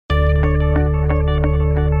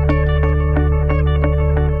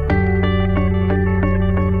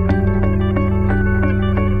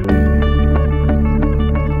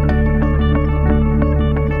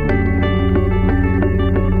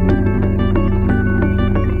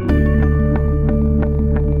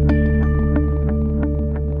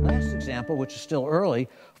which is still early,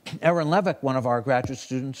 Erin Levick, one of our graduate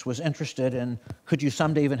students, was interested in, could you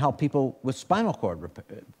someday even help people with spinal cord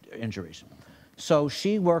injuries? So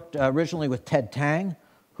she worked originally with Ted Tang,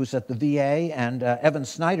 who's at the VA, and Evan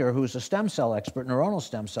Snyder, who's a stem cell expert, neuronal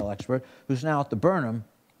stem cell expert, who's now at the Burnham.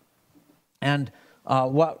 And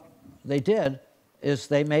what they did is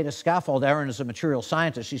they made a scaffold. Erin is a material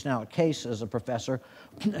scientist. She's now at Case as a professor,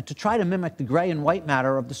 to try to mimic the gray and white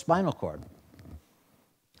matter of the spinal cord.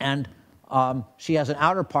 And she has an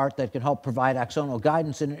outer part that can help provide axonal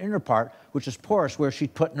guidance and an inner part, which is porous, where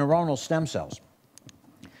she'd put neuronal stem cells.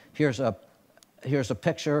 Here's a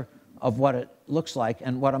picture of what it looks like.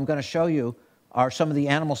 And what I'm going to show you are some of the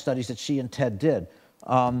animal studies that she and Ted did.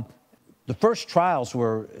 The first trials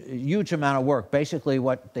were a huge amount of work. Basically,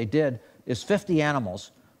 what they did is 50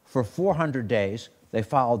 animals for 400 days. They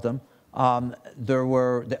followed them. There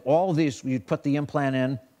were all of these, you'd put the implant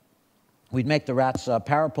in. We'd make the rats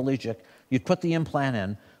paraplegic. You'd put the implant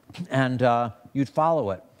in, and you'd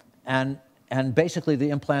follow it. And basically, the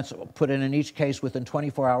implants put in each case within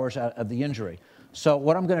 24 hours of the injury. So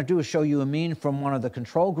what I'm going to do is show you a mean from one of the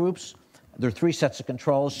control groups. There are 3 sets of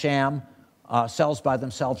controls: sham, cells by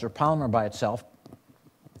themselves, or polymer by itself.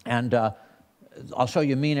 And I'll show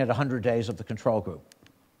you a mean at 100 days of the control group.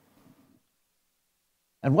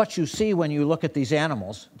 And what you see when you look at these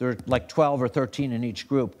animals, there are like 12 or 13 in each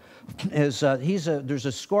group, is there's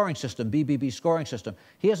a scoring system, BBB scoring system.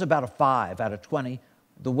 He has about a 5 out of 20.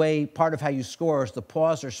 The way, part of how you score is the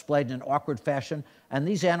paws are splayed in an awkward fashion, and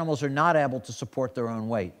these animals are not able to support their own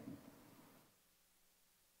weight.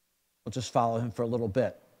 We'll just follow him for a little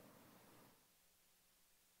bit.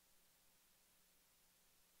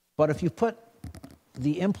 But if you put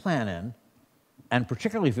the implant in, and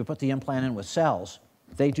particularly if you put the implant in with cells,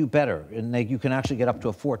 they do better. And you can actually get up to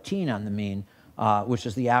a 14 on the mean, which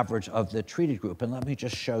is the average of the treated group. And let me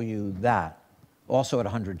just show you that, also at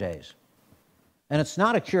 100 days. And it's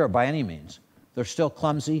not a cure by any means. They're still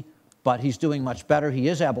clumsy, but he's doing much better. He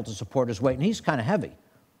is able to support his weight, and he's kind of heavy.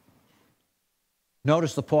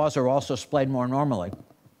 Notice the paws are also splayed more normally.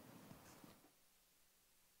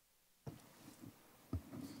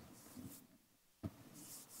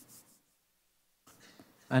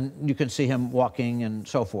 And you can see him walking and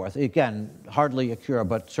so forth. Again, hardly a cure,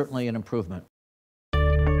 but certainly an improvement.